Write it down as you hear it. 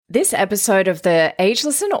This episode of the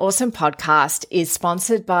Ageless and Awesome podcast is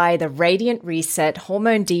sponsored by the Radiant Reset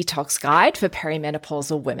Hormone Detox Guide for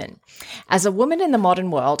Perimenopausal Women. As a woman in the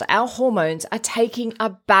modern world, our hormones are taking a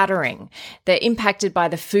battering. They're impacted by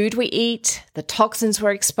the food we eat, the toxins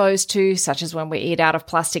we're exposed to, such as when we eat out of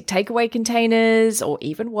plastic takeaway containers, or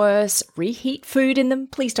even worse, reheat food in them.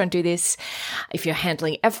 Please don't do this. If you're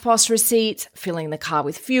handling FPOS receipts, filling the car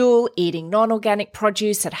with fuel, eating non-organic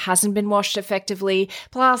produce that hasn't been washed effectively,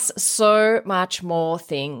 plus so much more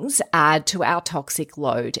things add to our toxic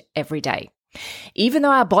load every day. Even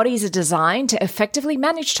though our bodies are designed to effectively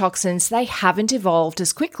manage toxins, they haven't evolved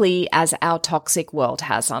as quickly as our toxic world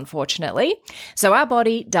has, unfortunately. So our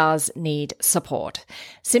body does need support.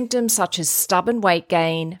 Symptoms such as stubborn weight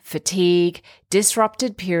gain, fatigue,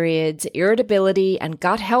 disrupted periods, irritability, and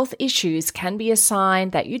gut health issues can be a sign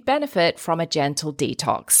that you'd benefit from a gentle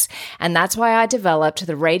detox. And that's why I developed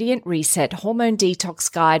the Radiant Reset Hormone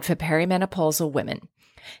Detox Guide for Perimenopausal Women.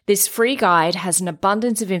 This free guide has an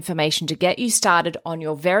abundance of information to get you started on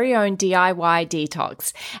your very own DIY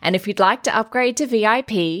detox. And if you'd like to upgrade to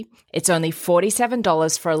VIP, it's only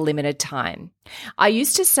 $47 for a limited time. I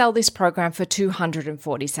used to sell this program for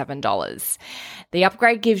 $247. The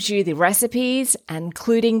upgrade gives you the recipes,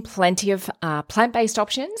 including plenty of plant-based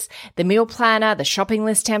options, the meal planner, the shopping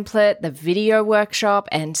list template, the video workshop,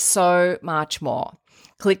 and so much more.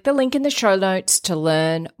 Click the link in the show notes to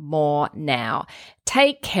learn more now.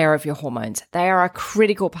 Take care of your hormones. They are a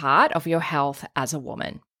critical part of your health as a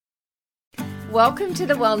woman. Welcome to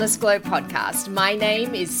the Wellness Glow podcast. My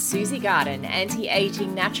name is Susie Garden,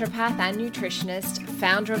 anti-aging naturopath and nutritionist,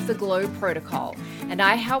 founder of the Glow Protocol, and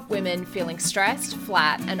I help women feeling stressed,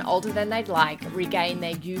 flat, and older than they'd like regain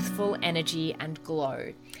their youthful energy and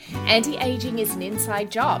glow. Anti-aging is an inside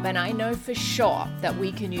job, and I know for sure that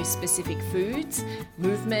we can use specific foods,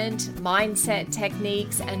 movement, mindset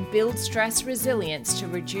techniques, and build stress resilience to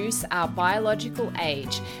reduce our biological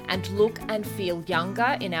age and look and feel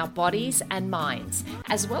younger in our bodies and minds,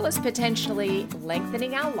 as well as potentially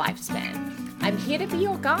lengthening our lifespan. I'm here to be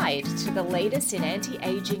your guide to the latest in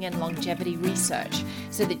anti-aging and longevity research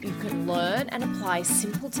so that you can learn and apply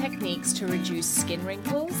simple techniques to reduce skin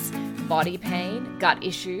wrinkles, body pain, gut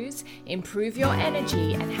issues, improve your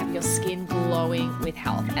energy, and have your skin glowing with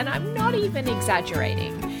health. And I'm not even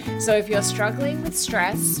exaggerating. So if you're struggling with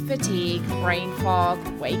stress, fatigue, brain fog,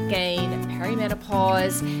 weight gain,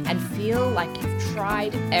 perimenopause, and feel like you've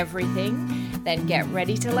tried everything, then get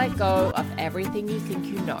ready to let go of everything you think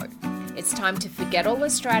you know. It's time to forget all the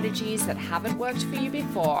strategies that haven't worked for you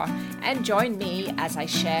before and join me as I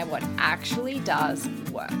share what actually does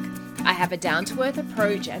work. I have a down-to-earth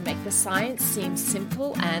approach and make the science seem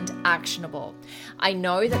simple and actionable. I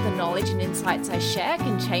know that the knowledge and insights I share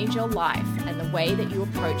can change your life and the way that you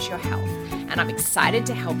approach your health. And I'm excited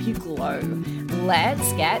to help you glow.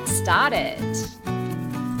 Let's get started.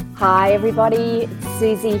 Hi, everybody. It's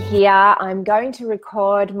Susie here. I'm going to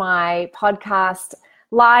record my podcast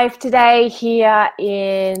live today here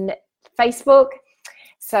in Facebook.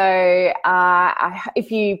 So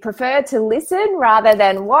if you prefer to listen rather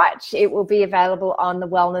than watch, it will be available on the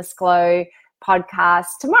Wellness Glow podcast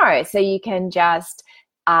tomorrow. So you can just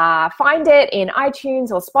find it in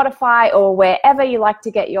iTunes or Spotify or wherever you like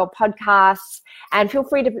to get your podcasts. And feel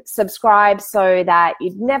free to subscribe so that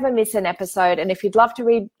you'd never miss an episode. And if you'd love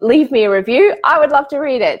to leave me a review, I would love to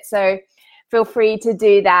read it. So feel free to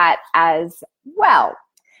do that as well.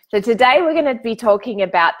 So today we're going to be talking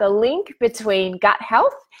about the link between gut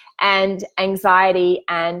health and anxiety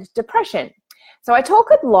and depression. So I talk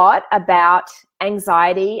a lot about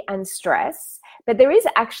anxiety and stress, but there is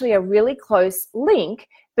actually a really close link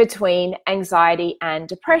between anxiety and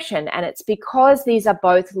depression, and it's because these are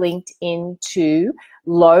both linked into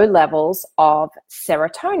low levels of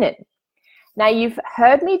serotonin. Now, you've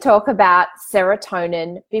heard me talk about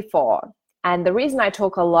serotonin before. And the reason I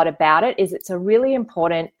talk a lot about it is it's a really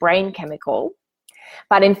important brain chemical.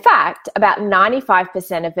 But in fact, about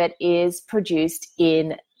 95% of it is produced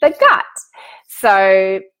in the gut.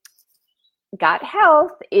 So gut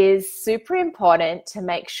health is super important to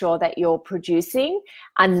make sure that you're producing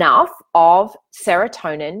enough of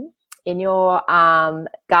serotonin in your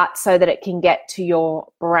gut so that it can get to your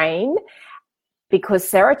brain, because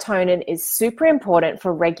serotonin is super important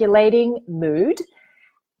for regulating mood.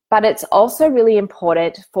 But it's also really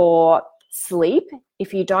important for sleep.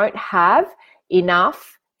 If you don't have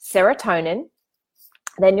enough serotonin,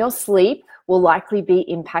 then your sleep will likely be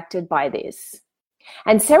impacted by this.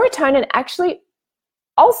 And serotonin actually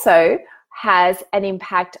also has an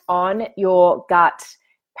impact on your gut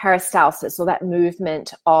peristalsis, or that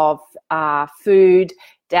movement of food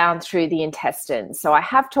down through the intestines. So I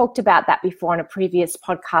have talked about that before in a previous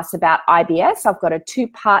podcast about IBS. I've got a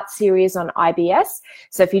 2-part series on IBS.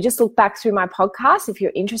 So if you just look back through my podcast, if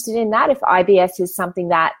you're interested in that, if IBS is something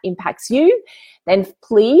that impacts you, then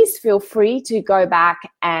please feel free to go back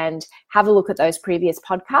and have a look at those previous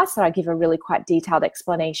podcasts. And I give a really quite detailed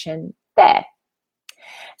explanation there.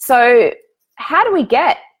 So how do we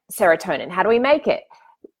get serotonin? How do we make it?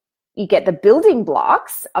 You get the building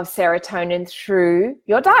blocks of serotonin through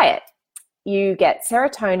your diet. You get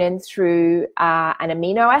serotonin through an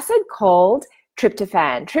amino acid called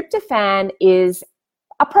tryptophan. Tryptophan is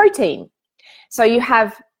a protein. So you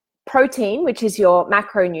have protein, which is your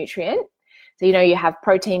macronutrient. So, you have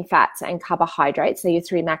protein, fats, and carbohydrates. So your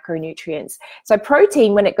 3 macronutrients. So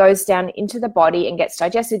protein, when it goes down into the body and gets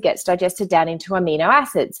digested down into amino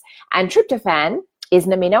acids. And tryptophan is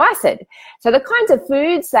an amino acid. So the kinds of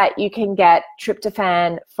foods that you can get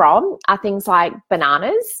tryptophan from are things like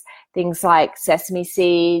bananas, things like sesame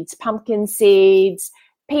seeds, pumpkin seeds,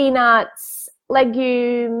 peanuts,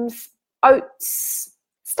 legumes, oats,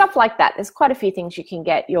 stuff like that. There's quite a few things you can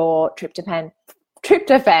get your tryptophan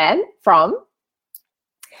from.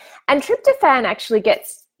 And tryptophan actually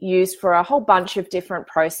gets used for a whole bunch of different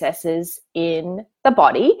processes in the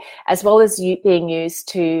body, as well as being used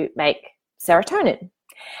to make serotonin.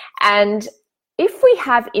 And if we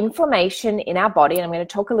have inflammation in our body, and I'm going to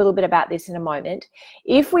talk a little bit about this in a moment,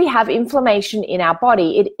 if we have inflammation in our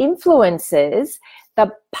body, it influences the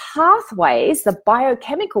pathways, the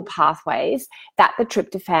biochemical pathways that the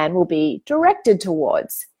tryptophan will be directed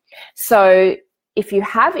towards. So if you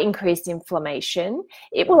have increased inflammation,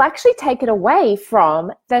 it will actually take it away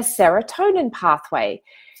from the serotonin pathway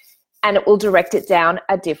and it will direct it down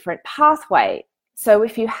a different pathway. So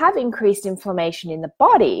if you have increased inflammation in the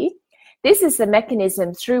body, this is the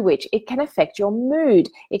mechanism through which it can affect your mood.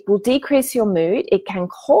 It will decrease your mood. It can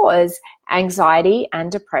cause anxiety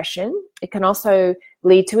and depression. It can also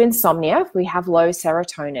lead to insomnia if we have low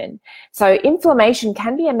serotonin. So inflammation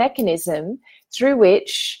can be a mechanism through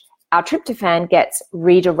which our tryptophan gets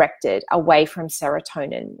redirected away from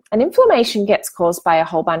serotonin. And inflammation gets caused by a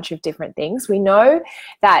whole bunch of different things. We know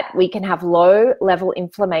that we can have low-level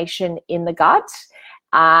inflammation in the gut,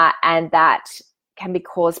 and that can be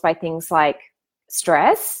caused by things like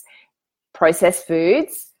stress, processed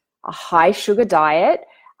foods, a high sugar diet,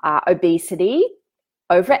 obesity,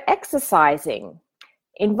 over-exercising,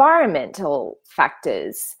 environmental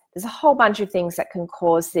factors. There's a whole bunch of things that can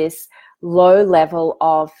cause this low level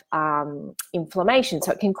of inflammation.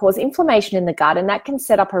 So it can cause inflammation in the gut, and that can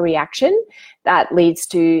set up a reaction that leads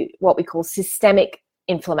to what we call systemic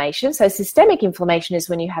inflammation. So systemic inflammation is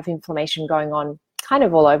when you have inflammation going on kind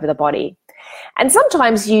of all over the body. And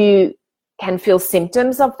sometimes you can feel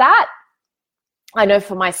symptoms of that. I know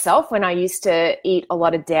for myself, when I used to eat a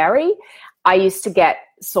lot of dairy, I used to get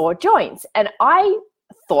sore joints, and I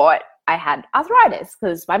thought I had arthritis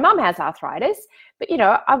because my mum has arthritis. But,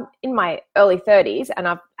 I'm in my early 30s and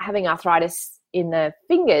I'm having arthritis in the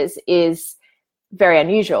fingers is very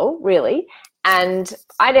unusual, really. And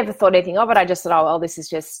I never thought anything of it. I just thought, oh, well, this is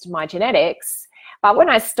just my genetics. But when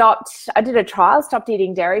I did a trial, stopped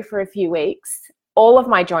eating dairy for a few weeks, all of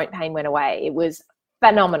my joint pain went away. It was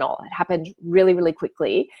phenomenal. It happened really, really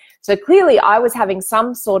quickly. So clearly I was having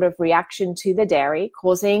some sort of reaction to the dairy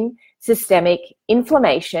causing systemic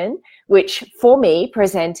inflammation, which for me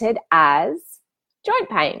presented as joint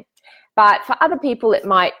pain. But for other people, it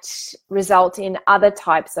might result in other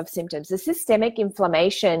types of symptoms. The systemic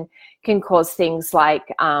inflammation can cause things like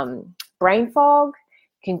brain fog,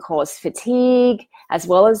 can cause fatigue, as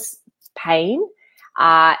well as pain.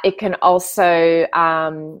 It can also,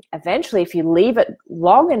 eventually, if you leave it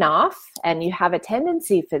long enough, and you have a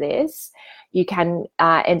tendency for this, you can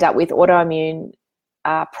end up with autoimmune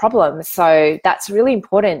problems. So that's really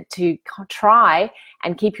important to try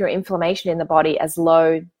and keep your inflammation in the body as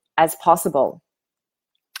low as possible.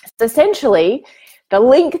 So essentially, the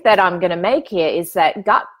link that I'm going to make here is that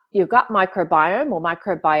your gut microbiome or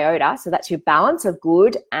microbiota, so that's your balance of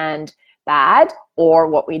good and bad, or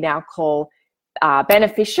what we now call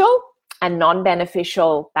beneficial and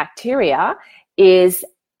non-beneficial bacteria, is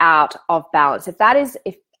out of balance.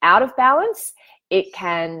 If out of balance, it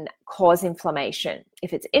can cause inflammation.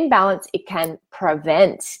 If it's in balance, it can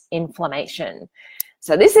prevent inflammation.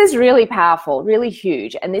 So this is really powerful, really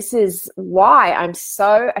huge. And this is why I'm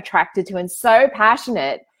so attracted to and so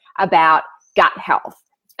passionate about gut health.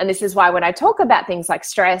 And this is why when I talk about things like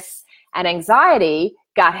stress and anxiety,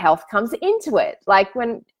 gut health comes into it. Like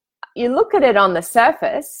when you look at it on the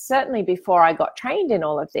surface, certainly before I got trained in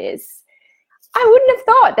all of this, I wouldn't have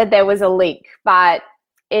thought that there was a link, but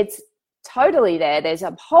it's totally there. There's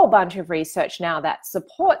a whole bunch of research now that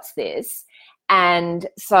supports this. And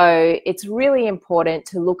so it's really important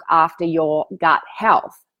to look after your gut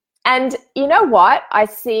health. And you know what? I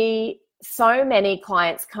see so many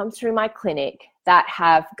clients come through my clinic that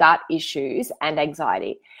have gut issues and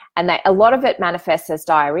anxiety. And a lot of it manifests as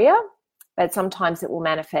diarrhea, but sometimes it will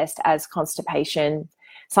manifest as constipation.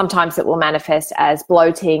 Sometimes it will manifest as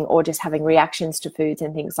bloating or just having reactions to foods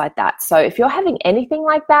and things like that. So if you're having anything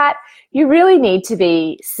like that, you really need to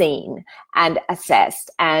be seen and assessed.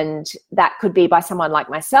 And that could be by someone like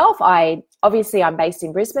myself. I'm based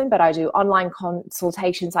in Brisbane, but I do online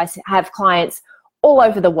consultations. I have clients all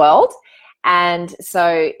over the world. And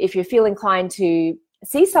so if you feel inclined to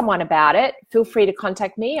see someone about it, feel free to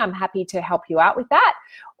contact me. I'm happy to help you out with that.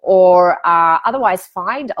 Or otherwise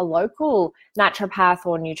find a local naturopath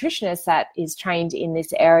or nutritionist that is trained in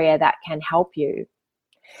this area that can help you.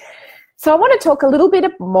 So I want to talk a little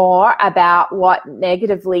bit more about what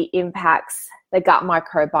negatively impacts the gut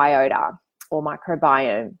microbiota or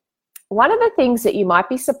microbiome. One of the things that you might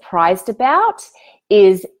be surprised about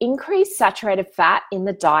is increased saturated fat in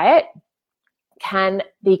the diet can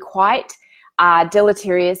be quite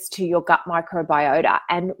deleterious to your gut microbiota.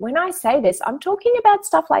 And when I say this, I'm talking about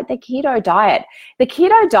stuff like the keto diet. The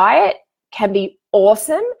keto diet can be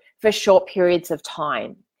awesome for short periods of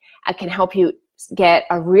time. It can help you get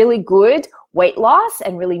a really good weight loss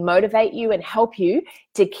and really motivate you and help you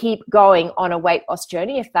to keep going on a weight loss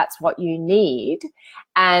journey if that's what you need.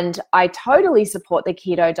 And I totally support the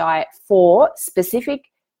keto diet for specific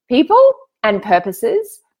people and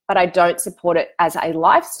purposes, but I don't support it as a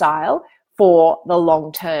lifestyle for the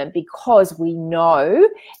long term, because we know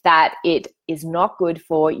that it is not good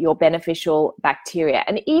for your beneficial bacteria.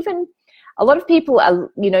 And even a lot of people are,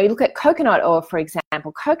 you look at coconut oil, for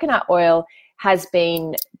example. Coconut oil has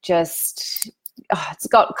been it's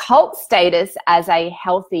got cult status as a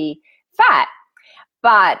healthy fat,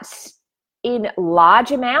 but in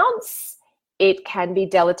large amounts, it can be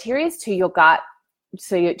deleterious to your gut,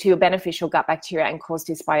 to your beneficial gut bacteria, and cause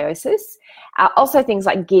dysbiosis. Also things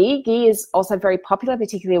like ghee. Ghee is also very popular,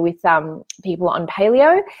 particularly with people on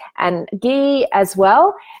paleo, and ghee as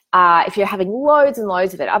well. If you're having loads and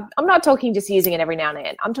loads of it, I'm not talking just using it every now and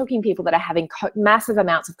then. I'm talking people that are having massive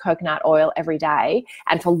amounts of coconut oil every day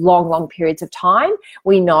and for long, long periods of time.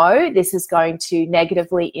 We know this is going to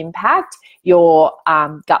negatively impact your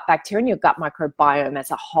gut bacteria and your gut microbiome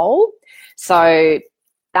as a whole. So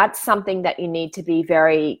that's something that you need to be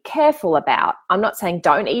very careful about. I'm not saying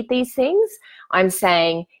don't eat these things. I'm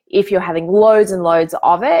saying if you're having loads and loads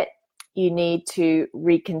of it, you need to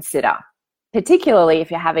reconsider, particularly if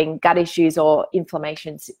you're having gut issues or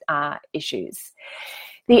inflammation issues.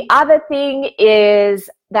 The other thing is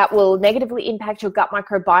that will negatively impact your gut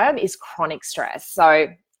microbiome is chronic stress. So,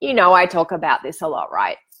 I talk about this a lot,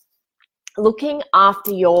 right? Looking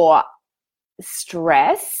after your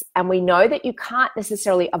stress, and we know that you can't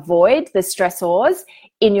necessarily avoid the stressors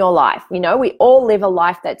in your life. We all live a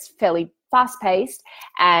life that's fairly fast-paced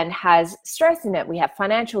and has stress in it. We have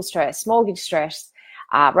financial stress, mortgage stress,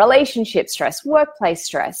 relationship stress, workplace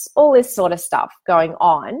stress, all this sort of stuff going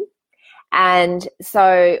on. And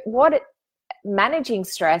so managing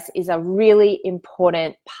stress is a really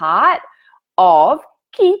important part of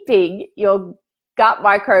keeping your gut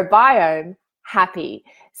microbiome happy.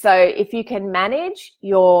 So if you can manage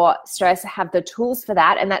your stress, have the tools for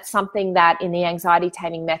that, and that's something that in the anxiety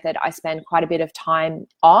taming method I spend quite a bit of time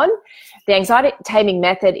on. The anxiety taming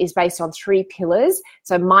method is based on 3 pillars.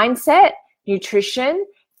 So mindset, nutrition,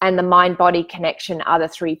 and the mind-body connection are the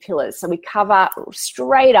 3 pillars. So we cover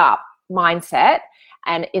straight up mindset,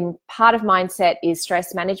 and in part of mindset is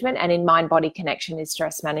stress management, and in mind-body connection is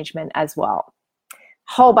stress management as well.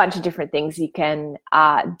 Whole bunch of different things you can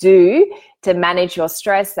do to manage your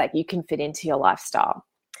stress that you can fit into your lifestyle.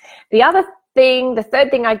 The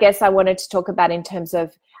third thing I guess I wanted to talk about in terms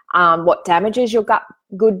of what damages your gut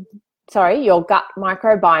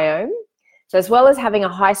microbiome. So as well as having a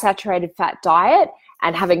high saturated fat diet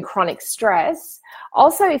and having chronic stress,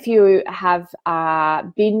 also if you have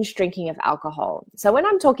binge drinking of alcohol. So when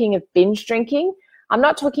I'm talking of binge drinking, I'm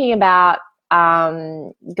not talking about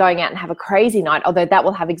going out and have a crazy night, although that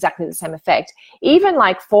will have exactly the same effect. Even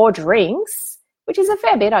like 4 drinks, which is a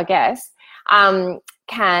fair bit, I guess,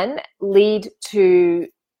 can lead to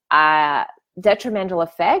a detrimental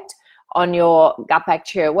effect on your gut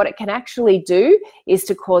bacteria. What it can actually do is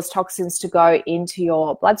to cause toxins to go into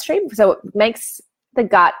your bloodstream. So it makes the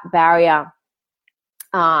gut barrier,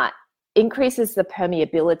 increases the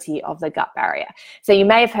permeability of the gut barrier. So you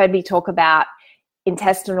may have heard me talk about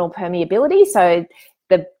intestinal permeability. So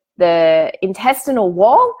the intestinal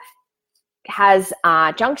wall has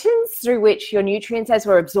junctions through which your nutrients, as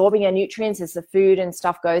we're absorbing our nutrients, as the food and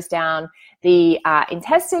stuff goes down the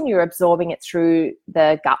intestine, you're absorbing it through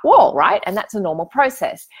the gut wall, right? And that's a normal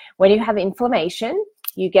process. When you have inflammation,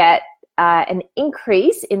 you get an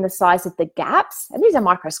increase in the size of the gaps, and these are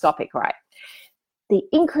microscopic, right? The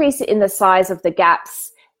increase in the size of the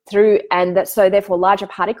gaps so therefore larger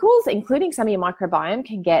particles, including some of your microbiome,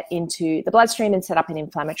 can get into the bloodstream and set up an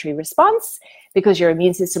inflammatory response, because your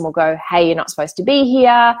immune system will go, hey, you're not supposed to be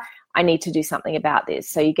here. I need to do something about this.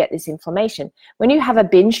 So you get this inflammation. When you have a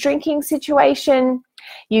binge drinking situation,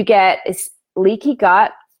 you get this leaky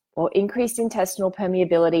gut or increased intestinal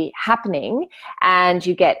permeability happening, and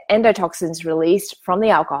you get endotoxins released from the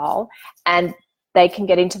alcohol, and they can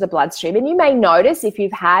get into the bloodstream. And you may notice, if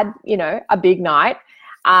you've had, a big night,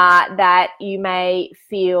 that you may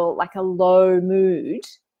feel like a low mood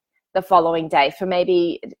the following day. For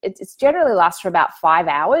maybe, it's generally lasts for about 5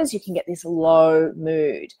 hours. You can get this low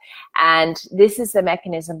mood, and this is the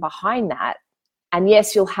mechanism behind that. And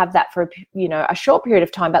yes, you'll have that for a short period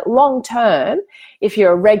of time, but long term, if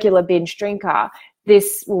you're a regular binge drinker,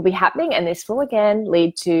 this will be happening, and this will again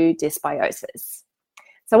lead to dysbiosis.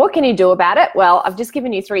 So what can you do about it? Well, I've just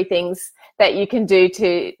given you 3 things that you can do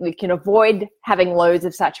you can avoid having loads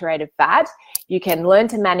of saturated fat. You can learn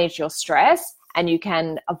to manage your stress, and you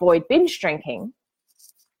can avoid binge drinking.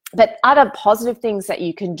 But other positive things that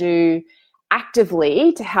you can do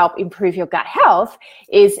actively to help improve your gut health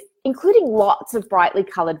is including lots of brightly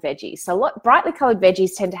colored veggies. So brightly colored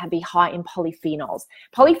veggies tend to be high in polyphenols.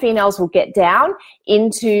 Polyphenols will get down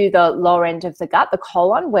into the lower end of the gut, the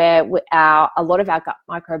colon, where a lot of our gut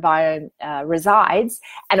microbiome resides,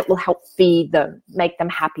 and it will help feed them, make them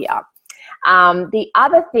happier. The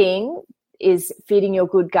other thing is feeding your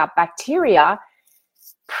good gut bacteria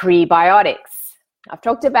prebiotics. I've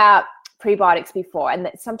talked about prebiotics before, and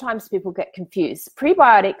that sometimes people get confused.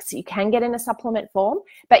 Prebiotics you can get in a supplement form,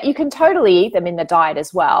 but you can totally eat them in the diet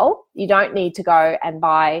as well. You don't need to go and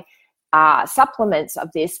buy supplements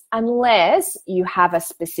of this unless you have a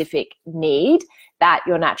specific need that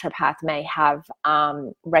your naturopath may have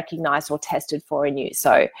recognized or tested for in you.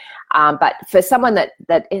 So, but for someone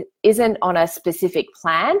that isn't on a specific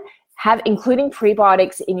plan, including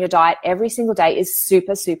prebiotics in your diet every single day is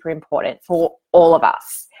super, super important for all of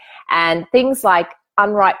us. And things like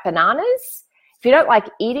unripe bananas, if you don't like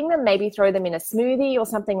eating them, maybe throw them in a smoothie or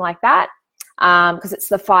something like that, because it's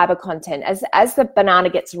the fiber content. As the banana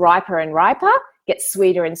gets riper and riper, gets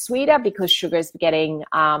sweeter and sweeter because sugar is getting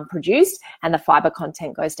produced and the fiber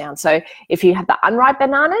content goes down. So if you have the unripe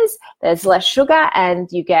bananas, there's less sugar and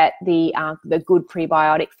you get the good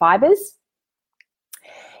prebiotic fibers.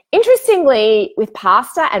 Interestingly, with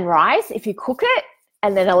pasta and rice, if you cook it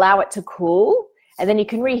and then allow it to cool, and then you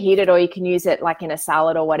can reheat it or you can use it like in a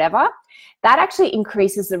salad or whatever, that actually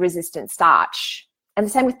increases the resistant starch. And the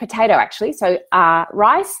same with potato, actually. So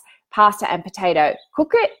rice, pasta, and potato,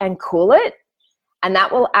 cook it and cool it, and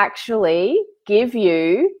that will actually give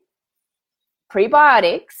you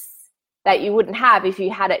prebiotics that you wouldn't have if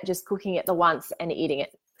you had it just cooking it the once and eating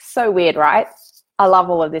it. So weird, right? I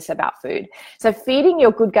love all of this about food. So feeding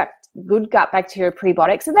your good gut bacteria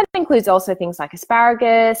prebiotics, and that includes also things like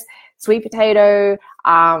asparagus, sweet potato,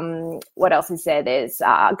 what else is there? There's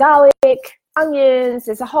garlic, onions,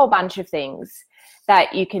 there's a whole bunch of things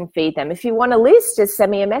that you can feed them. If you want a list, just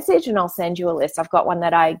send me a message and I'll send you a list. I've got one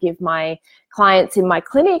that I give my clients in my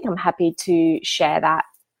clinic. I'm happy to share that.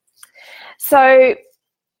 So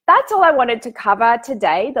that's all I wanted to cover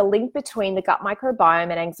today, the link between the gut microbiome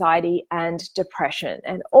and anxiety and depression,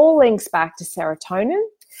 and all links back to serotonin.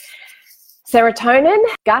 Serotonin,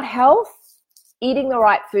 gut health, eating the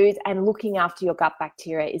right foods, and looking after your gut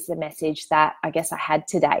bacteria is the message that I guess I had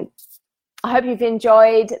today. I hope you've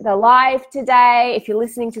enjoyed the live today. If you're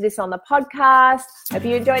listening to this on the podcast, hope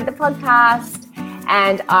you enjoyed the podcast,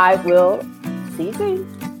 and I will see you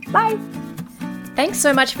soon. Bye. Thanks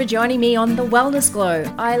so much for joining me on The Wellness Glow.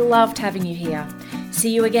 I loved having you here. See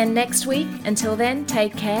you again next week. Until then,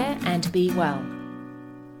 take care and be well.